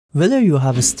Whether you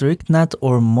have a strict NAT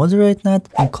or moderate NAT,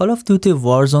 in Call of Duty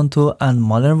Warzone 2 and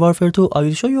Modern Warfare 2, I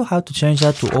will show you how to change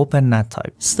that to Open NAT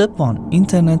Type. Step 1.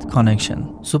 Internet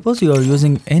connection. Suppose you are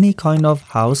using any kind of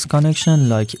house connection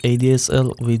like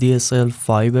ADSL, VDSL,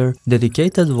 fiber,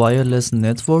 dedicated wireless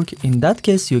network. In that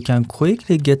case, you can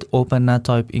quickly get Open NAT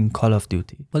Type in Call of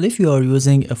Duty. But if you are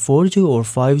using a 4G or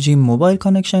 5G mobile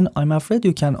connection, I'm afraid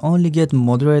you can only get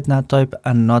moderate NAT Type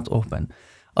and not Open.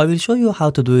 I will show you how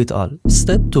to do it all.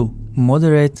 Step 2.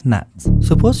 Moderate NAT.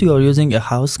 Suppose you are using a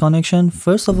house connection.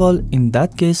 First of all, in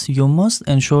that case, you must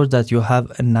ensure that you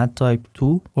have a NAT type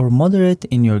 2 or moderate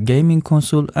in your gaming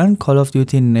console and Call of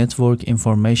Duty network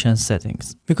information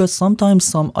settings. Because sometimes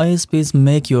some ISPs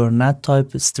make your NAT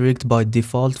type strict by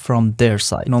default from their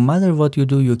side. No matter what you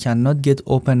do, you cannot get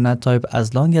Open NAT type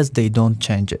as long as they don't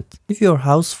change it. If your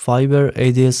house fiber,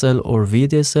 ADSL or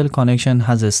VDSL connection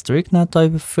has a strict NAT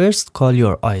type, first call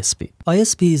your ISP.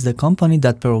 ISP is the company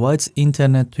that provides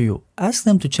internet to you. Ask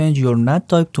them to change your NAT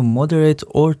type to moderate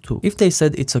or 2. If they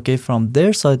said it's okay from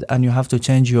their side and you have to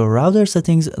change your router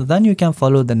settings, then you can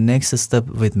follow the next step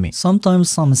with me. Sometimes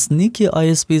some sneaky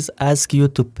ISPs ask you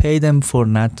to pay them for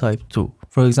NAT type 2.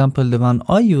 For example, the one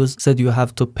I use said you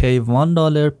have to pay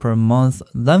 $1 per month,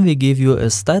 then we give you a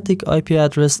static IP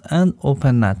address and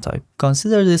Open NAT type.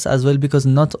 Consider this as well because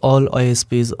not all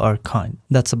ISPs are kind.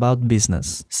 That's about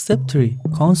business. Step 3.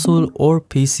 Console or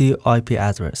PC IP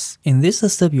address. In this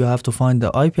step, you have to find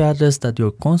the IP address that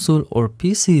your console or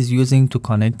PC is using to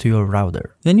connect to your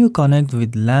router. When you connect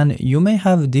with LAN, you may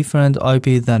have different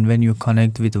IP than when you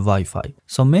connect with Wi-Fi.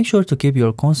 So make sure to keep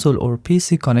your console or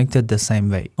PC connected the same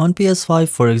way. On PS5,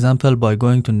 for example, by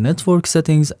going to network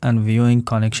settings and viewing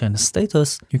connection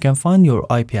status, you can find your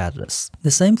IP address.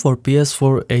 The same for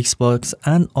PS4, Xbox,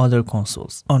 and other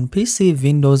consoles. On PC,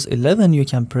 Windows 11, you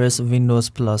can press Windows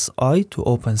plus I to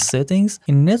open settings.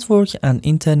 In network and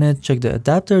internet, check the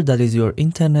adapter that is your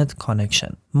internet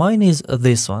connection. Mine is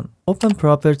this one. Open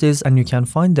properties and you can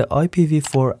find the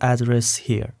IPv4 address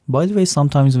here. By the way,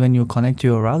 sometimes when you connect to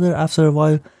your router after a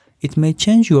while, it may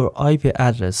change your IP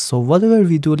address, so whatever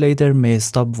we do later may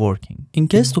stop working. In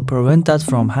case to prevent that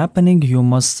from happening, you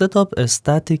must set up a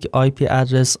static IP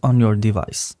address on your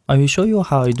device. I will show you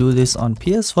how I do this on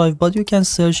PS5, but you can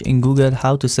search in Google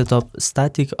how to set up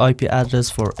static IP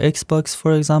address for Xbox,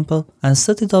 for example, and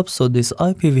set it up so this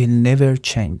IP will never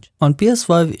change. On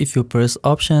PS5, if you press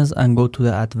options and go to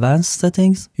the advanced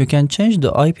settings, you can change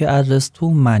the IP address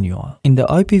to manual. In the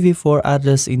IPv4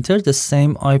 address, enter the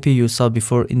same IP you saw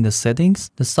before in the settings.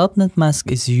 The subnet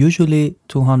mask is usually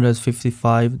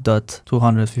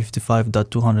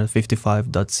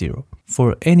 255.255.255.0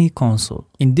 for any console.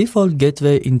 In default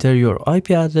gateway, enter your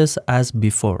IP address as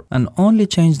before and only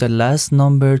change the last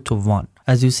number to 1.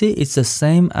 As you see, it's the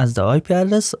same as the IP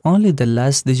address, only the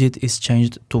last digit is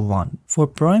changed to 1. For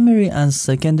primary and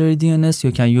secondary DNS,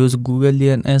 you can use Google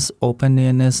DNS, Open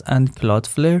DNS, and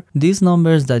Cloudflare. These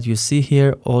numbers that you see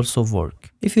here also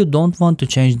work. If you don't want to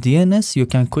change DNS, you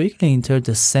can quickly enter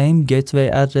the same gateway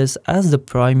address as the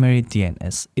primary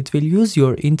DNS. It will use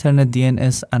your internet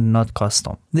DNS and not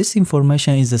custom. This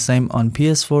information is the same on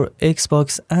PS4,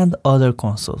 Xbox, and other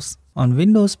consoles. On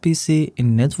Windows PC,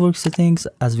 in network settings,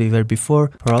 as we were before,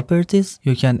 properties,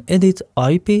 you can edit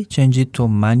IP, change it to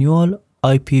manual,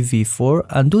 IPv4,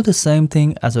 and do the same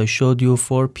thing as I showed you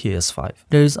for PS5.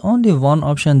 There is only one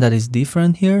option that is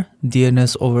different here,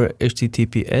 DNS over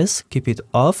HTTPS, keep it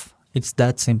off. It's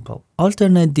that simple.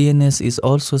 Alternate DNS is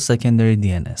also secondary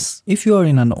DNS. If you are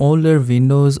in an older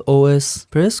Windows OS,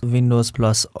 press Windows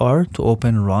plus R to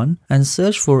open Run and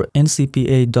search for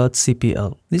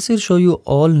ncpa.cpl. This will show you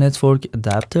all network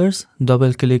adapters.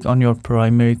 Double click on your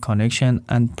primary connection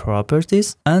and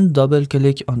properties and double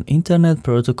click on Internet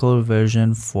Protocol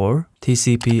version 4.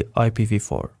 TCP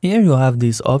IPv4. Here you have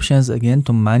these options again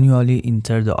to manually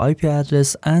enter the IP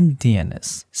address and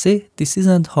DNS. See, this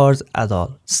isn't hard at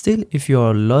all. Still, if you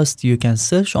are lost, you can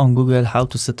search on Google how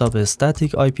to set up a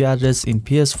static IP address in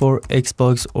PS4,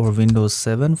 Xbox, or Windows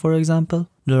 7, for example.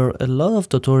 There are a lot of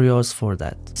tutorials for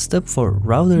that. Step 4.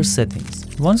 Router settings.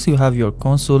 Once you have your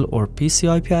console or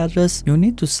PC IP address, you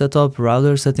need to set up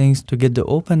router settings to get the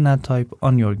Open NAT type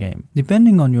on your game.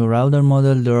 Depending on your router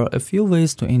model, there are a few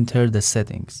ways to enter the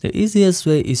settings. The easiest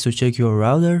way is to check your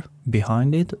router,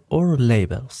 behind it, or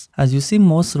labels. As you see,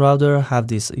 most routers have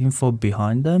this info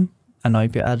behind them. An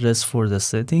IP address for the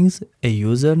settings, a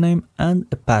username, and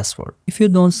a password. If you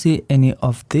don't see any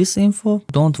of this info,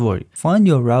 don't worry. Find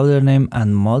your router name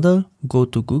and model, go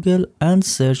to Google and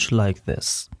search like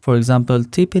this. For example,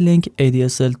 TP-Link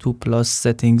ADSL 2 Plus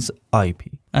settings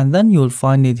IP. and then you'll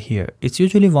find it here. It's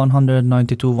usually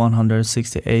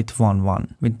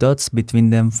 192.168.11 with dots between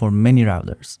them for many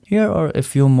routers. Here are a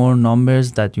few more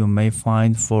numbers that you may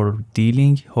find for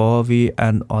D-Link, Huawei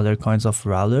and other kinds of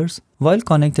routers. While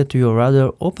connected to your router,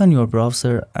 open your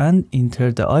browser and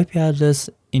enter the IP address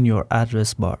in your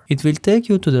address bar. It will take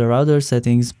you to the router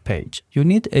settings page. You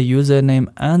need a username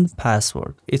and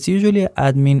password. It's usually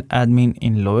admin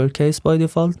in lowercase by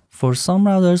default. For some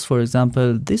routers, for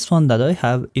example this one that I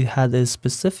have, it had a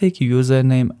specific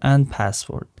username and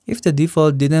password. If the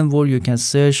default didn't work, you can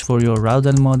search for your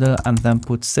router model and then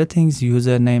put settings,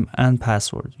 username and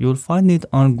password. You'll find it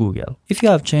on Google. If you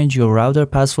have changed your router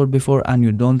password before and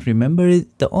you don't remember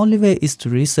it, the only way is to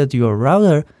reset your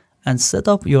router and set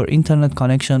up your internet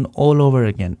connection all over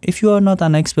again. If you are not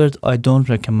an expert, I don't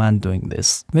recommend doing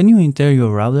this. When you enter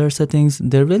your router settings,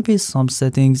 there will be some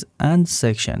settings and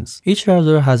sections. Each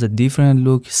router has a different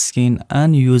look, skin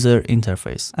and user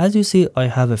interface. As you see, I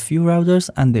have a few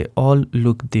routers and they all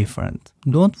look different.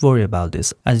 Don't worry about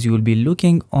this, as you will be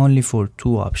looking only for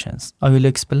two options. I will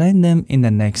explain them in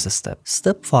the next step.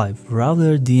 Step 5.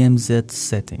 Router DMZ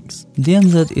settings.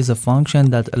 DMZ is a function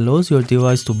that allows your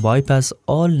device to bypass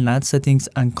all NAT settings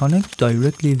and connect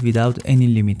directly without any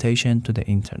limitation to the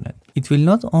internet. It will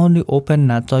not only open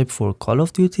NAT type for Call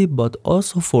of Duty but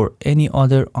also for any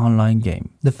other online game.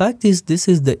 The fact is, this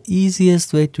is the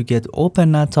easiest way to get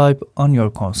Open NAT type on your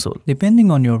console.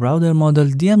 Depending on your router model,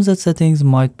 DMZ settings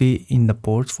might be in the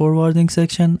port forwarding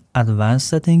section, advanced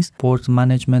settings, port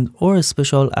management or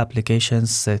special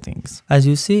applications settings. As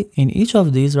you see, in each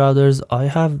of these routers I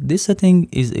have, this setting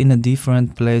is in a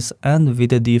different place and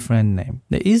with a different name.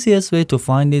 The easiest way to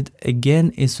find it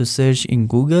again is to search in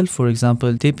Google, for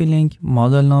example TP-Link,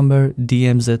 model number,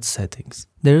 DMZ settings.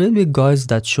 There will be guides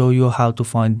that show you how to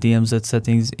find DMZ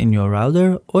settings in your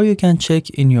router, or you can check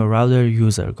in your router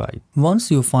user guide. Once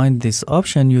you find this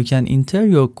option, you can enter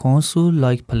your console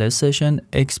like PlayStation,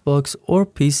 Xbox or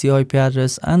PC IP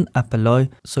address and apply,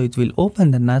 so it will open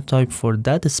the NAT type for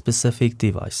that specific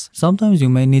device. Sometimes you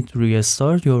may need to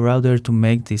restart your router to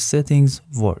make these settings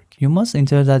work. You must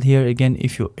enter that here again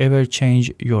if you ever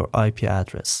change your IP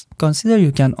address. Consider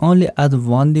you can only add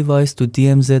one device to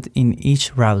DMZ in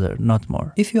each router, not more.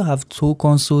 If you have two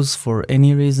consoles for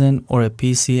any reason or a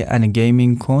PC and a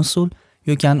gaming console,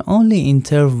 you can only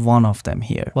enter one of them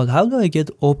here. But how do I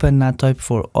get Open NAT type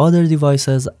for other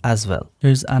devices as well?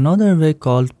 There's another way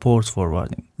called port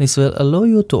forwarding. This will allow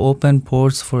you to open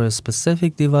ports for a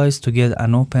specific device to get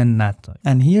an Open NAT type.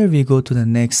 And here we go to the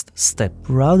next step,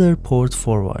 router port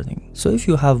forwarding. So if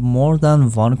you have more than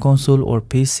one console or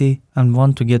PC and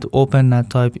want to get Open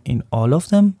NAT type in all of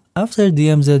them, after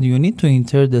DMZ, you need to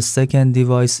enter the second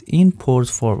device in port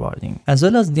forwarding. As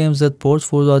well as DMZ, port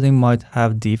forwarding might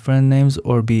have different names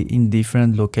or be in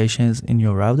different locations in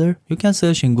your router. You can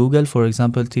search in Google, for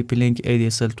example, TP-Link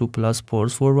ADSL2 Plus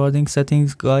port forwarding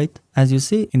settings guide. As you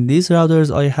see, in these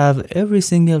routers I have, every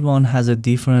single one has a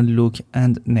different look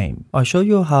and name. I'll show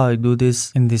you how I do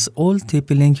this in this old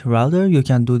TP-Link router. You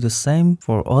can do the same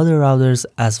for other routers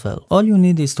as well. All you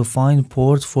need is to find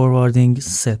port forwarding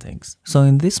settings. So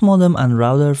in this modem and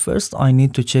router, first I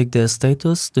need to check the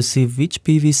status to see which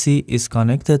PVC is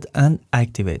connected and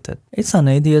activated. It's an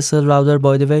ADSL router,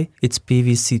 by the way, it's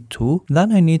PVC2.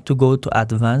 Then I need to go to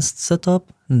advanced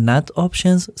setup, NAT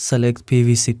options, select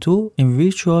PVC2 in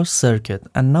virtual circuit,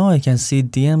 and now I can see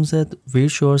DMZ,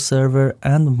 virtual server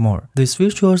and more. This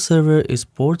virtual server is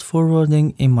port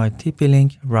forwarding in my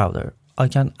TP-Link router. I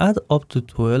can add up to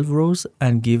 12 rows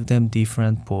and give them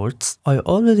different ports. I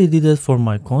already did it for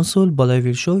my console, but I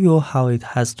will show you how it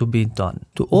has to be done.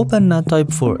 To open NAT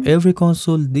type for every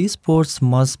console, these ports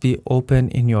must be open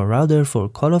in your router for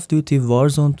Call of Duty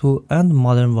Warzone 2 and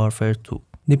Modern Warfare 2.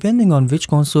 Depending on which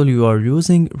console you are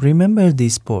using, remember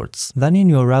these ports. Then in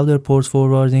your router port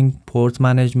forwarding, port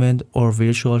management or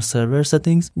virtual server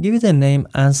settings, give it a name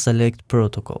and select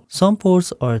protocol. Some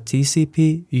ports are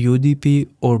TCP, UDP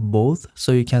or both,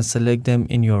 so you can select them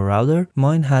in your router.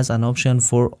 Mine has an option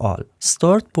for all.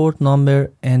 Start port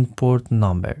number, end port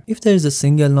number. If there is a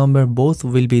single number, both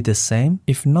will be the same.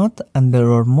 If not, and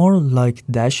there are more like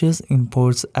dashes in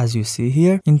ports as you see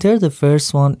here, enter the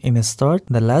first one in a start,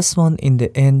 the last one in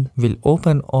the end will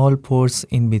open all ports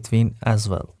in between as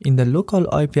well. In the local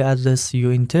IP address, you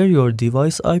enter your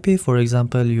device IP, for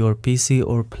example your PC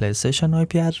or PlayStation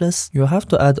IP address. You have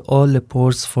to add all the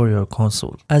ports for your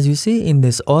console. As you see in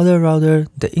this other router,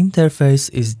 the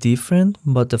interface is different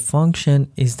but the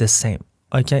function is the same.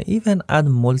 I can even add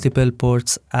multiple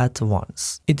ports at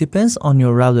once. It depends on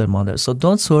your router model, so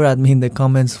don't swear at me in the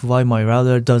comments why my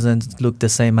router doesn't look the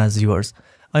same as yours.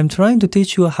 I'm trying to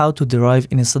teach you how to derive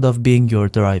instead of being your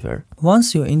driver.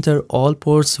 Once you enter all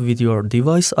ports with your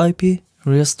device IP,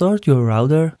 restart your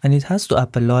router and it has to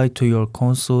apply to your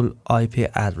console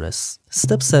IP address.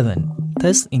 Step 7.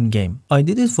 Test in-game. I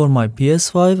did it for my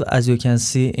PS5. As you can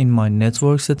see in my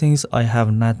network settings, I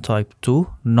have NAT Type 2,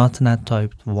 not NAT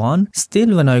Type 1.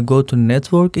 Still, when I go to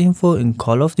network info in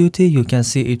Call of Duty, you can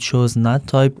see it shows NAT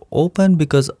Type open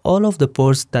because all of the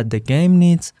ports that the game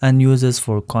needs and uses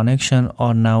for connection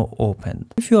are now open.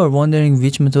 If you are wondering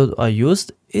which method I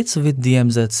used, it's with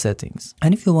DMZ settings.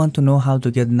 And if you want to know how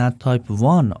to get NAT Type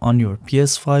 1 on your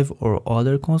PS5 or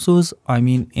other consoles, I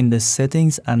mean in the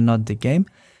settings and not the game,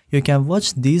 you can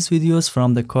watch these videos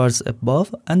from the cards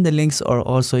above and the links are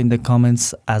also in the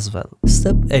comments as well.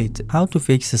 Step 8. How to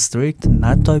fix a strict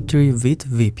NAT Type 3 with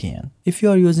VPN. If you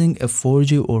are using a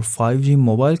 4G or 5G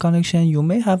mobile connection, you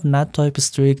may have NAT Type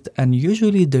strict and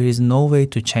usually there is no way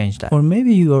to change that. Or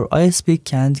maybe your ISP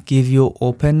can't give you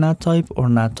Open NAT Type or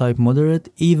NAT Type moderate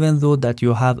even though that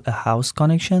you have a house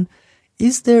connection.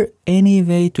 Is there any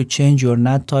way to change your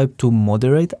NAT type to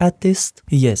moderate at least?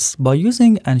 Yes, by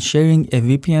using and sharing a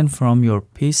VPN from your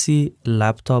PC,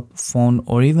 laptop, phone,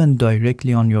 or even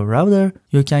directly on your router,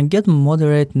 you can get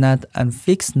moderate NAT and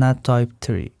fix NAT type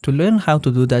 3. To learn how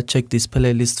to do that, check this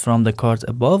playlist from the card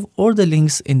above or the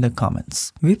links in the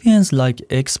comments. VPNs like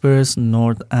Express,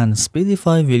 Nord, and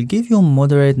Speedify will give you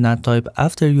moderate NAT type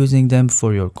after using them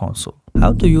for your console.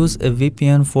 How to use a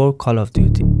VPN for Call of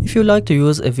Duty. If you like to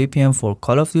use a VPN for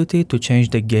Call of Duty to change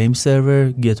the game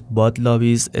server, get bot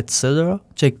lobbies, etc.,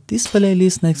 check this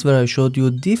playlist next where I showed you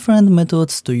different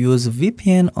methods to use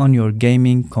VPN on your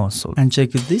gaming console. And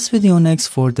check this video next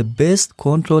for the best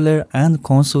controller and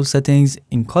console settings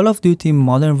in Call of Duty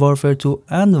Modern Warfare 2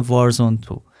 and Warzone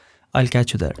 2. I'll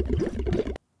catch you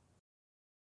there.